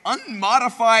 Like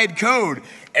unmodified code.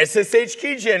 SSH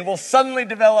keygen will suddenly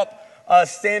develop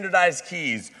standardized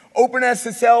keys.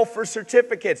 OpenSSL for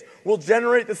certificates will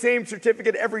generate the same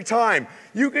certificate every time.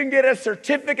 You can get a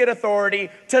certificate authority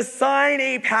to sign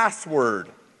a password.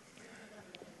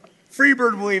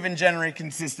 Freebird will even generate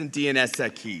consistent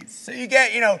DNSSEC keys. So you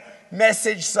get,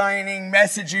 message signing,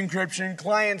 message encryption,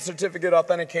 client certificate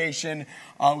authentication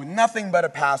with nothing but a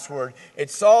password. It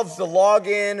solves the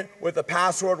login with a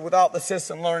password without the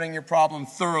system learning your problem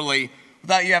thoroughly,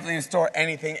 without you having to store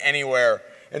anything anywhere.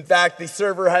 In fact, the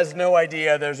server has no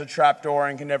idea there's a trapdoor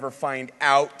and can never find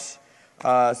out.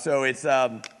 So it's,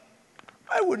 I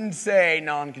wouldn't say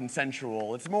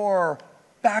non-consensual. It's more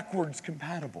backwards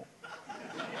compatible.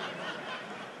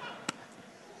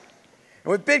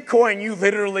 And with Bitcoin, you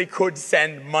literally could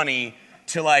send money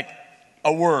to like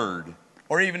a word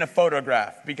or even a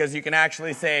photograph, because you can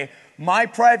actually say, my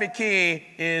private key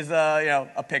is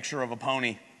a picture of a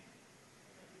pony.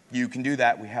 You can do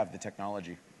that. We have the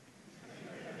technology.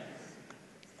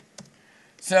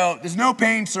 So there's no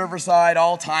pain server side.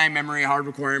 All time, memory, hard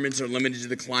requirements are limited to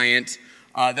the client.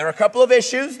 There are a couple of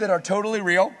issues that are totally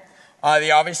real.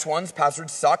 The obvious ones,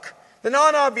 passwords suck. The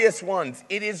non-obvious ones,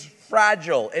 it is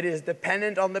fragile. It is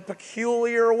dependent on the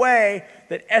peculiar way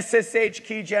that SSH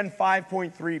keygen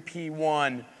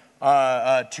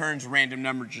 5.3p1 turns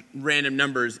random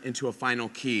numbers into a final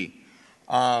key.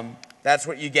 That's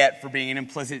what you get for being an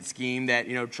implicit scheme that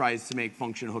tries to make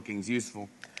function hookings useful.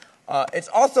 It's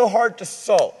also hard to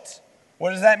salt. What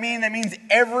does that mean? That means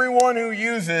everyone who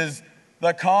uses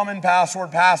the common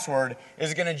password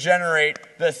is going to generate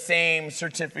the same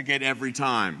certificate every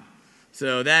time.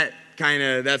 So that's kind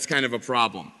of a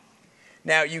problem.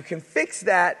 Now you can fix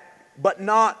that, but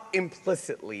not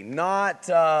implicitly, not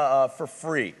for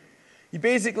free. You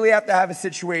basically have to have a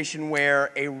situation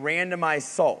where a randomized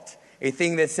salt, a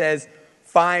thing that says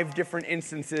 5 different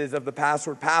instances of the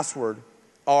password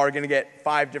are going to get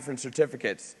 5 different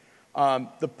certificates.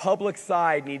 The public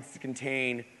side needs to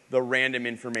contain the random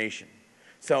information.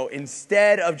 So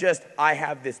instead of just, I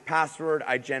have this password,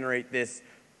 I generate this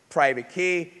private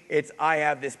key, it's I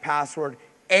have this password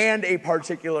and a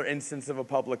particular instance of a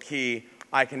public key,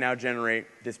 I can now generate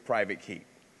this private key.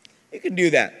 You can do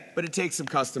that, but it takes some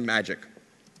custom magic.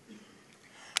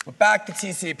 But back to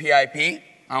TCP/IP,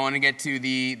 I want to get to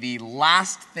the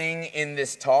last thing in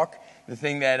this talk, the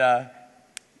thing that, oh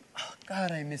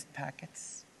God, I missed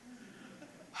packets.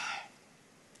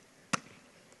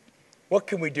 What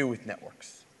can we do with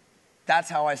networks? That's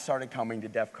how I started coming to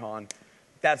DEFCON.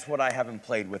 That's what I haven't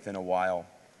played with in a while.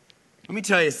 Let me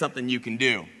tell you something you can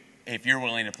do if you're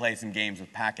willing to play some games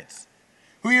with packets.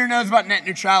 Who here knows about net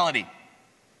neutrality?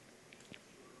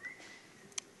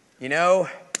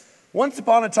 Once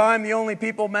upon a time, the only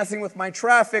people messing with my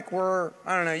traffic were,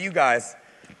 I don't know, you guys.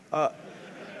 Now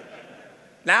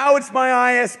it's my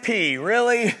ISP,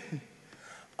 really?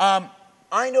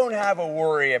 I don't have a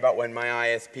worry about when my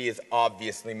ISP is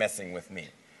obviously messing with me.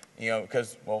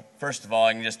 Because, well, first of all,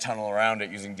 I can just tunnel around it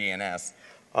using DNS.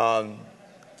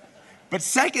 But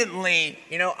secondly,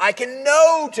 I can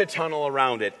know to tunnel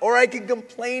around it, or I can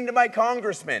complain to my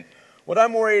congressman. What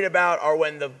I'm worried about are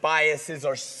when the biases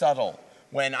are subtle,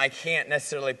 when I can't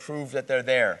necessarily prove that they're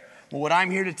there. Well, what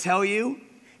I'm here to tell you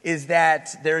is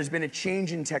that there has been a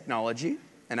change in technology,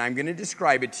 and I'm going to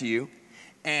describe it to you,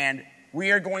 and we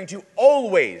are going to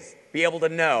always be able to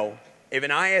know if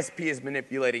an ISP is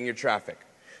manipulating your traffic.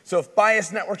 So if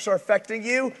biased networks are affecting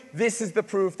you, this is the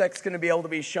proof that's going to be able to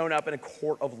be shown up in a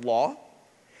court of law.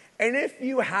 And if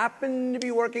you happen to be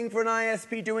working for an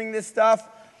ISP doing this stuff,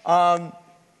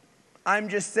 I'm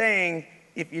just saying,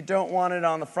 if you don't want it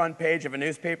on the front page of a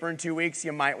newspaper in 2 weeks,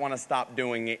 you might want to stop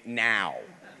doing it now.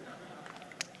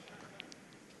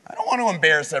 I don't want to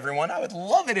embarrass everyone. I would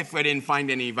love it if I didn't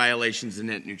find any violations of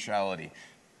net neutrality,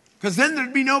 because then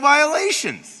there'd be no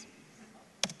violations.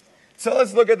 So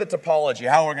let's look at the topology,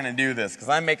 how we're going to do this, because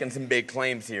I'm making some big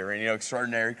claims here, and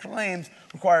extraordinary claims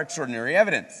require extraordinary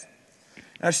evidence.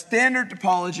 Now, standard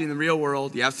topology in the real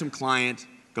world, you have some client,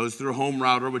 goes through a home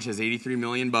router, which has 83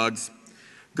 million bugs,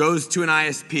 goes to an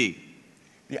ISP.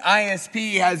 The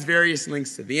ISP has various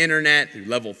links to the internet through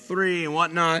level 3 and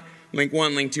whatnot, link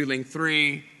 1, link 2, link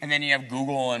 3, and then you have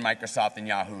Google and Microsoft and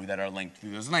Yahoo that are linked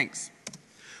through those links.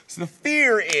 So the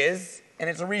fear is, and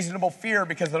it's a reasonable fear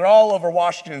because they're all over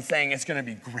Washington saying it's going to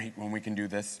be great when we can do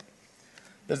this.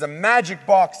 There's a magic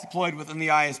box deployed within the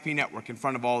ISP network in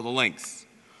front of all the links.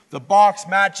 The box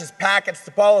matches packets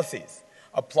to policies,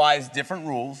 applies different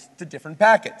rules to different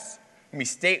packets. It can be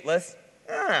stateless.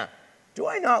 Do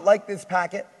I not like this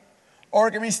packet? Or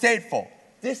it can be stateful.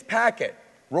 This packet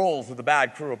rolls with a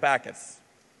bad crew of packets.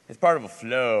 It's part of a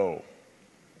flow.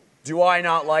 Do I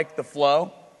not like the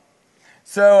flow?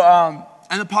 So,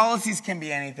 and the policies can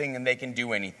be anything and they can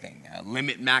do anything.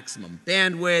 Limit maximum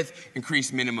bandwidth,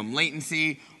 increase minimum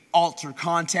latency, alter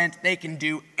content, they can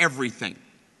do everything.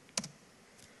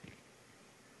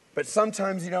 But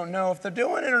sometimes you don't know if they're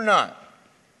doing it or not.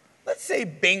 Let's say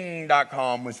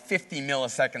Bing.com was 50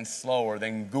 milliseconds slower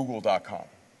than Google.com.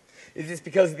 Is this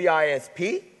because of the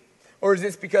ISP? Or is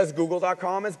this because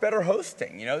Google.com has better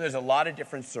hosting? You know, there's a lot of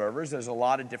different servers, there's a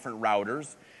lot of different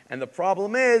routers, and the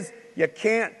problem is you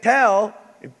can't tell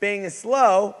if Bing is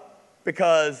slow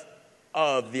because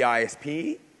of the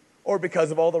ISP or because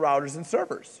of all the routers and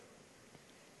servers.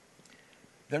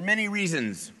 There are many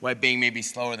reasons why Bing may be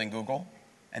slower than Google,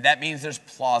 and that means there's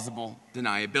plausible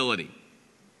deniability.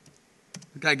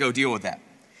 We've got to go deal with that.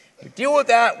 We deal with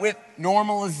that with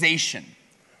normalization.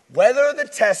 Whether the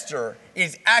tester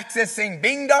is accessing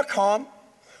Bing.com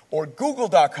or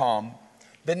Google.com,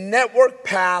 the network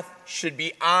path should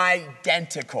be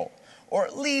identical, or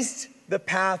at least the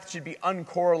path should be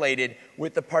uncorrelated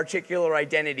with the particular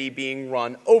identity being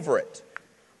run over it.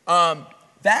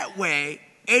 That way,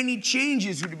 any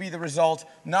changes would be the result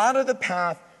not of the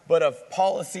path, but of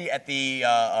policy at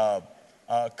the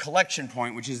collection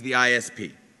point, which is the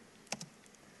ISP.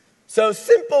 So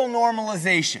simple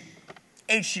normalization.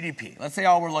 HTTP. Let's say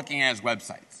all we're looking at is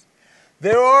websites.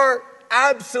 There are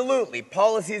absolutely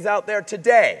policies out there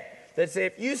today that say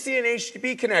if you see an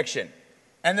HTTP connection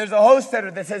and there's a host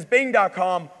header that says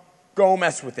Bing.com, go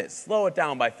mess with it. Slow it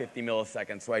down by 50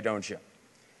 milliseconds, why don't you?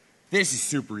 This is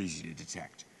super easy to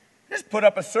detect. Just put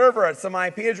up a server at some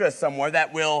IP address somewhere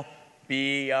that will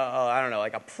be, I don't know,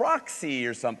 like a proxy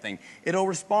or something. It'll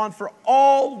respond for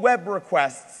all web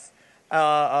requests,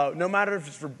 no matter if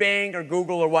it's for Bing or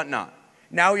Google or whatnot.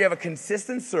 Now you have a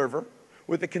consistent server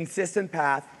with a consistent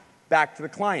path back to the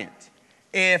client.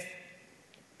 If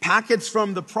packets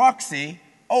from the proxy,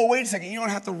 oh, wait a second, you don't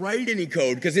have to write any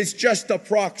code because it's just a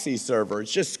proxy server,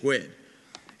 it's just Squid.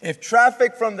 If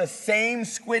traffic from the same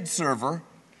Squid server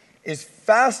is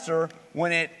faster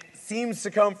when it seems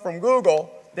to come from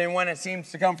Google than when it seems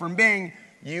to come from Bing,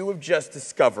 you have just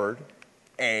discovered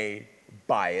a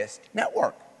biased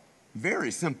network.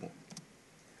 Very simple.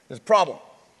 There's a problem.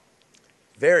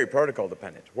 Very protocol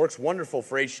dependent. Works wonderful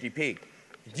for HTTP.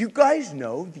 Did you guys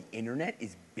know the internet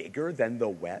is bigger than the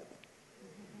web?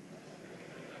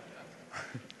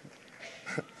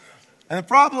 And the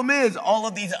problem is all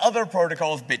of these other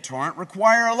protocols, BitTorrent,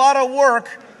 require a lot of work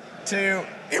to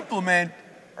implement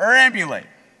or emulate.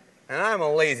 And I'm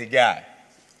a lazy guy.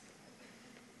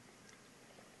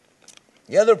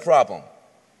 The other problem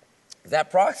is that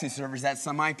proxy server is at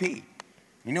some IP.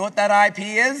 You know what that IP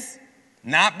is?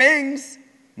 Not Bing's.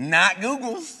 Not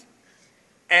Google's.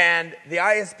 And the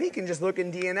ISP can just look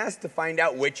in DNS to find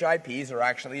out which IPs are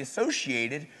actually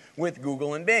associated with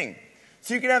Google and Bing.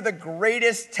 So you can have the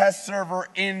greatest test server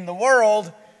in the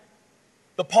world.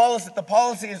 The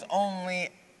policy is only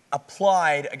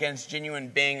applied against genuine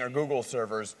Bing or Google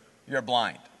servers. You're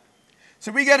blind.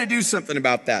 So we got to do something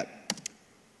about that.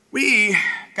 We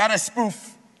got to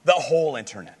spoof the whole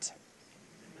internet.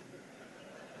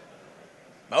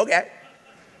 Okay.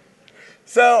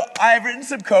 So I've written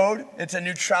some code. It's a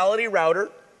neutrality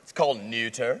router. It's called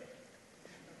Neuter.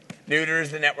 Neuter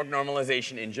is the network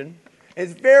normalization engine.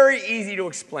 It's very easy to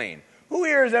explain. Who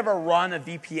here has ever run a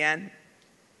VPN?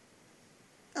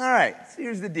 All right, so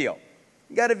here's the deal.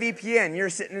 You got a VPN. You're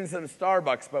sitting in some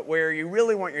Starbucks, but where you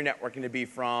really want your networking to be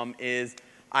from is,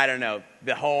 I don't know,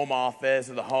 the home office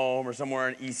or the home or somewhere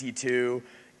in EC2.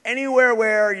 Anywhere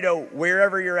where,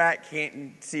 wherever you're at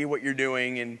can't see what you're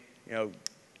doing and,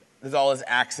 there's all this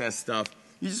access stuff.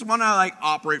 You just want to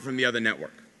operate from the other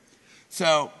network.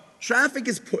 So traffic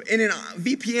is put in a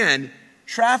VPN.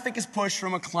 Traffic is pushed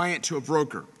from a client to a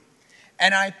broker.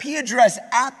 An IP address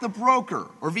at the broker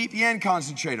or VPN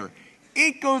concentrator,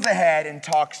 it goes ahead and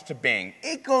talks to Bing.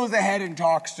 It goes ahead and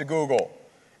talks to Google.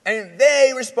 And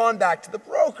they respond back to the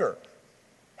broker.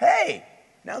 Hey,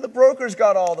 now the broker's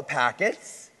got all the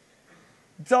packets.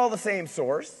 It's all the same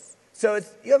source. So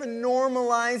you have a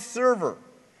normalized server.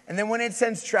 And then when it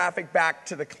sends traffic back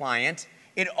to the client,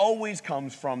 it always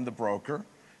comes from the broker.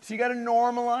 So you got a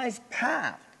normalized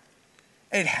path.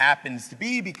 It happens to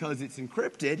be, because it's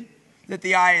encrypted, that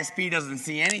the ISP doesn't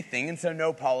see anything, and so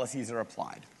no policies are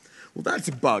applied. Well, that's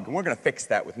a bug, and we're going to fix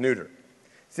that with Neuter.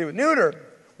 See, with Neuter,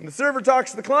 when the server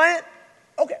talks to the client,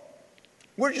 okay,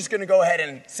 we're just going to go ahead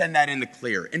and send that in the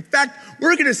clear. In fact,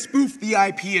 we're going to spoof the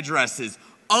IP addresses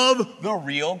of the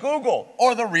real Google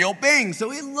or the real Bing.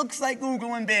 So it looks like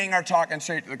Google and Bing are talking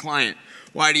straight to the client.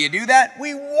 Why do you do that?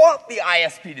 We want the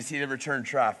ISP to see the return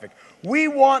traffic. We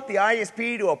want the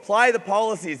ISP to apply the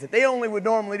policies that they only would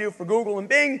normally do for Google and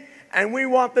Bing, and we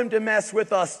want them to mess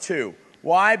with us too.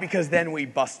 Why? Because then we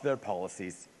bust their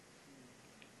policies.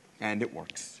 And it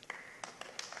works.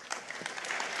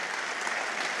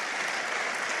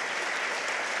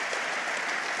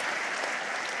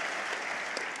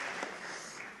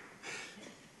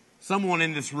 someone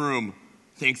in this room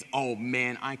thinks, oh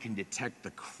man, I can detect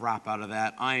the crap out of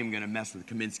that. I am going to mess with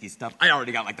Kaminsky stuff. I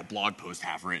already got like the blog post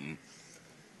half written.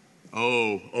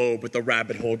 Oh, but the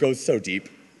rabbit hole goes so deep.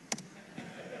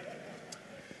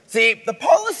 See, the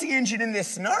policy engine in this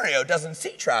scenario doesn't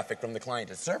see traffic from the client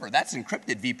to server. That's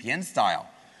encrypted VPN style.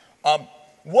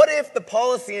 What if the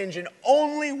policy engine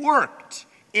only worked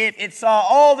if it saw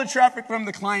all the traffic from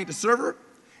the client to server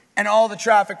and all the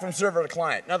traffic from server to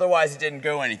client, and otherwise it didn't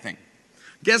go anything?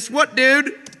 Guess what,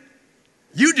 dude?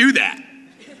 You do that.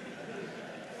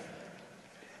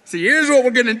 So here's what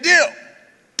we're going to do.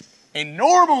 In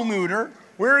normal neuter,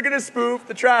 we're going to spoof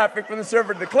the traffic from the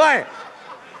server to the client.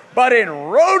 But in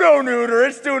roto-neuter,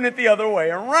 it's doing it the other way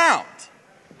around.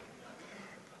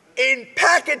 In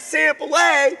packet sample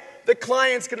A, the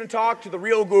client's going to talk to the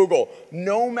real Google.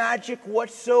 No magic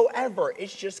whatsoever.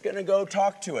 It's just going to go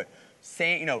talk to it.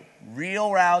 Say,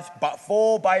 real routes, but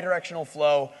full bidirectional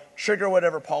flow, trigger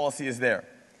whatever policy is there.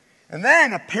 And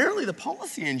then apparently the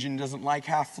policy engine doesn't like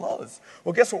half flows.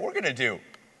 Well, guess what we're going to do?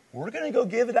 We're going to go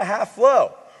give it a half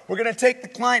flow. We're going to take the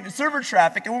client to server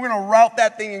traffic and we're going to route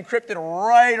that thing encrypted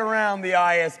right around the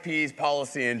ISP's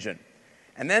policy engine.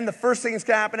 And then the first thing that's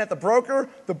going to happen at the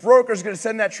broker's going to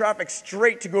send that traffic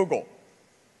straight to Google,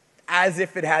 as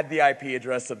if it had the IP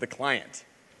address of the client.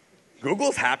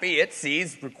 Google's happy. It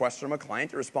sees requests from a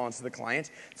client. It responds to the client.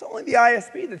 It's only the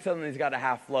ISP that suddenly has got a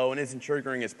half flow and isn't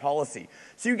triggering its policy.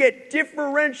 So you get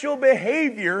differential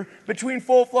behavior between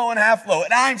full flow and half flow.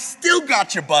 And I've still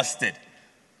got you busted.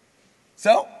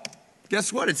 So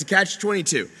guess what? It's a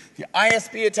catch-22. The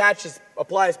ISP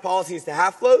applies policies to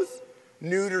half flows.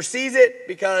 Neuter sees it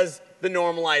because the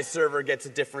normalized server gets a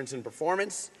difference in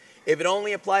performance. If it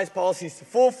only applies policies to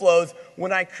full flows,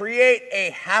 when I create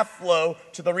a half flow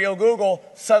to the real Google,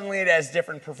 suddenly it has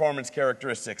different performance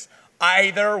characteristics.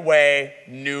 Either way,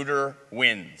 neuter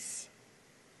wins.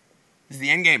 This is the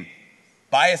end game.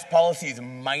 Bias policies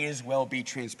might as well be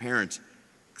transparent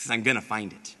because I'm going to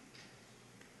find it.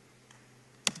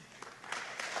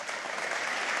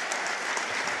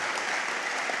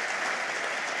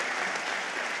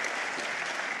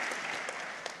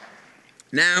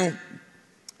 Now,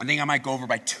 I think I might go over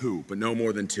by 2, but no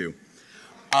more than 2.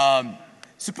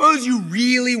 Suppose you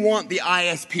really want the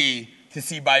ISP to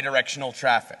see bidirectional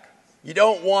traffic. You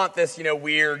don't want this,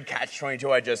 weird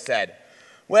catch-22 I just said.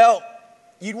 Well,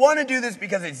 you'd want to do this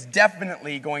because it's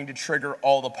definitely going to trigger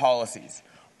all the policies.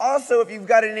 Also, if you've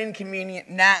got an inconvenient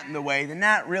NAT in the way, the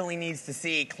NAT really needs to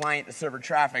see client-to-server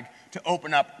traffic to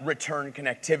open up return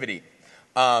connectivity.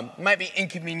 It might be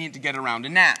inconvenient to get around a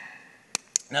NAT.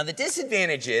 Now, the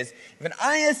disadvantage is, if an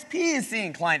ISP is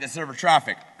seeing client-to-server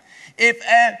traffic, if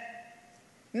a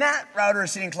NAT router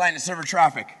is seeing client-to-server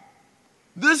traffic,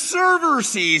 the server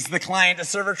sees the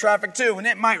client-to-server traffic too, and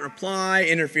it might reply,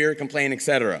 interfere, complain,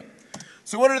 etc.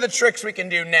 So what are the tricks we can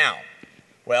do now?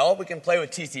 Well, we can play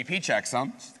with TCP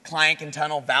checksums. The client can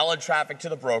tunnel valid traffic to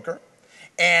the broker,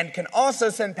 and can also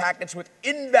send packets with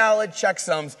invalid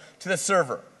checksums to the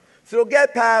server. So it'll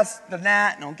get past the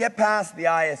NAT, and it'll get past the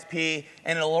ISP,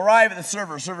 and it'll arrive at the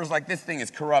server. Server's like, this thing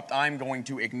is corrupt, I'm going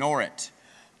to ignore it.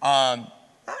 That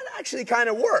actually kind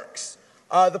of works.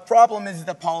 The problem is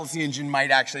the policy engine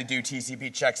might actually do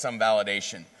TCP checksum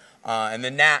validation. And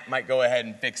the NAT might go ahead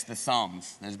and fix the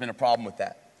sums. There's been a problem with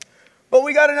that. But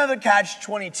we got another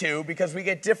catch-22 because we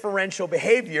get differential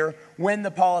behavior when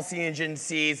the policy engine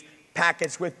sees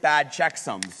packets with bad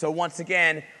checksums. So once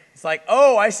again, it's like,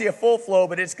 oh, I see a full flow,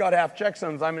 but it's got half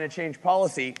checksums. I'm going to change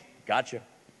policy. Gotcha.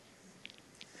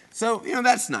 So,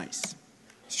 that's nice.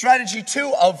 Strategy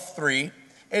 2 of 3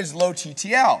 is low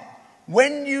TTL.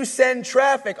 When you send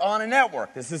traffic on a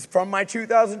network, this is from my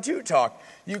 2002 talk,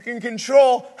 you can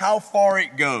control how far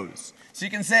it goes. So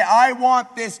you can say, I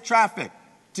want this traffic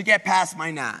to get past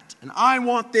my NAT, and I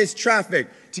want this traffic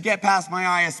to get past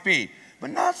my ISP, but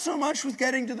not so much with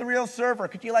getting to the real server.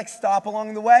 Could you stop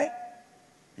along the way?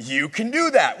 You can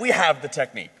do that. We have the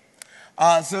technique.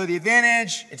 So the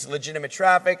advantage, it's legitimate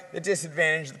traffic. The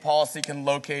disadvantage, the policy can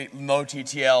locate low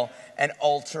TTL and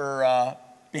alter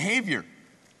behavior.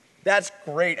 That's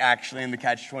great, actually, in the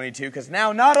catch-22, because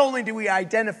now not only do we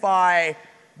identify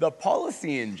the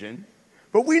policy engine,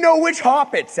 but we know which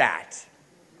hop it's at.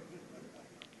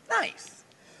 Nice.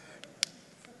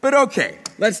 But okay,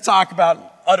 let's talk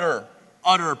about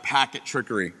utter packet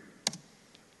trickery.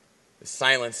 The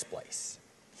silent splice.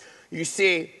 You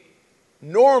see,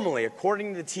 normally,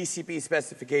 according to the TCP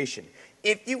specification,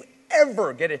 if you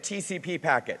ever get a TCP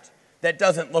packet that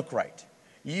doesn't look right,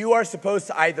 you are supposed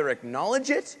to either acknowledge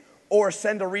it or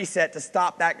send a reset to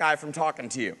stop that guy from talking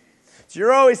to you. So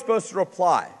you're always supposed to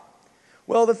reply.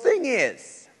 Well, the thing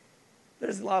is,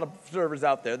 there's a lot of servers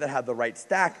out there that have the right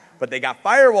stack, but they got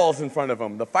firewalls in front of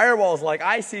them. The firewall's like,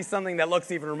 I see something that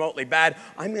looks even remotely bad,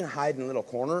 I'm going to hide in a little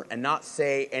corner and not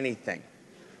say anything.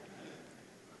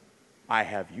 I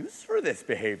have use for this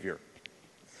behavior.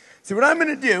 So what I'm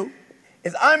going to do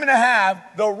is I'm going to have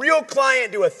the real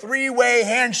client do a three-way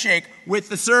handshake with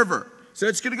the server. So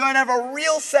it's going to go and have a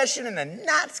real session, and the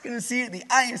NAT's going to see it, the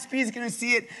ISP is going to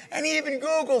see it, and even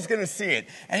Google's going to see it.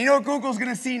 And you know what Google's going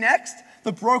to see next?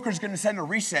 The broker's going to send a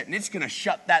reset, and it's going to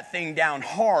shut that thing down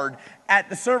hard at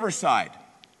the server side.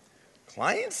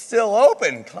 Client's still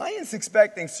open. Client's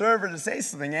expecting server to say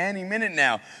something any minute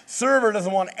now. Server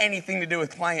doesn't want anything to do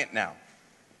with client now.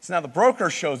 So now the broker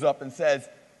shows up and says,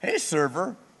 hey,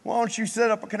 server, why don't you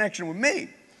set up a connection with me?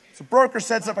 So broker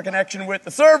sets up a connection with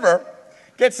the server,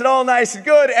 gets it all nice and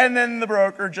good, and then the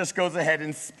broker just goes ahead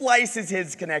and splices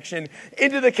his connection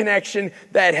into the connection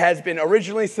that has been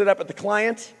originally set up at the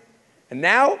client. And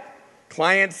now,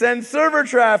 client sends server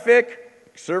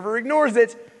traffic, server ignores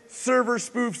it, server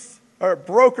spoofs, or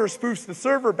broker spoofs the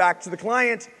server back to the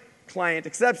client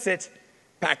accepts it,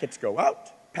 packets go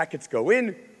out, packets go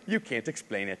in, you can't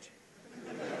explain it.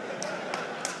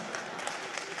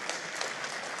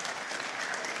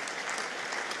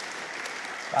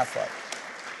 That's right.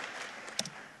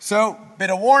 So,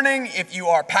 bit of warning, if you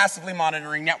are passively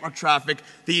monitoring network traffic,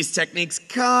 these techniques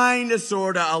kind of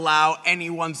sort of allow any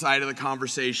one side of the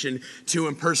conversation to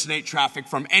impersonate traffic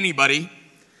from anybody.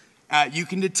 You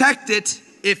can detect it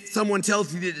if someone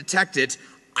tells you to detect it.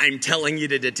 I'm telling you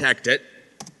to detect it.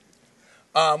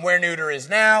 Where neuter is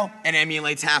now and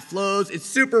emulates half flows. It's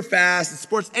super fast. It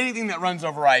supports anything that runs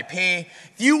over IP.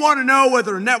 If you want to know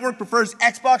whether a network prefers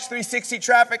Xbox 360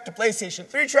 traffic to PlayStation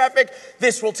 3 traffic,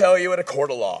 this will tell you at a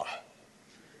court of law.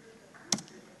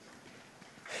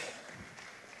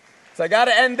 So I got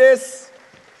to end this.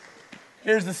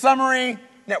 Here's the summary.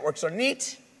 Networks are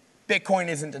neat. Bitcoin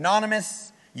isn't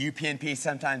anonymous. UPnP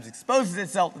sometimes exposes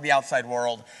itself to the outside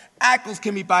world. ACLs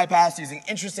can be bypassed using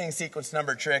interesting sequence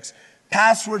number tricks.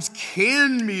 Passwords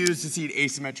can be used to seed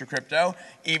asymmetric crypto,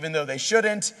 even though they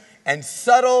shouldn't. And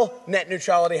subtle net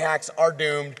neutrality hacks are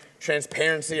doomed.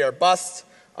 Transparency or bust.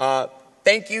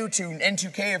 Thank you to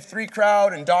N2K of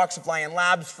 3Crowd and Docs of Lion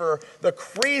Labs for the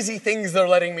crazy things they're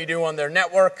letting me do on their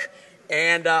network.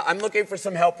 And I'm looking for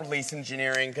some help release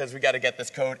engineering because we got to get this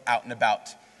code out and about.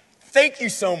 Thank you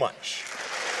so much.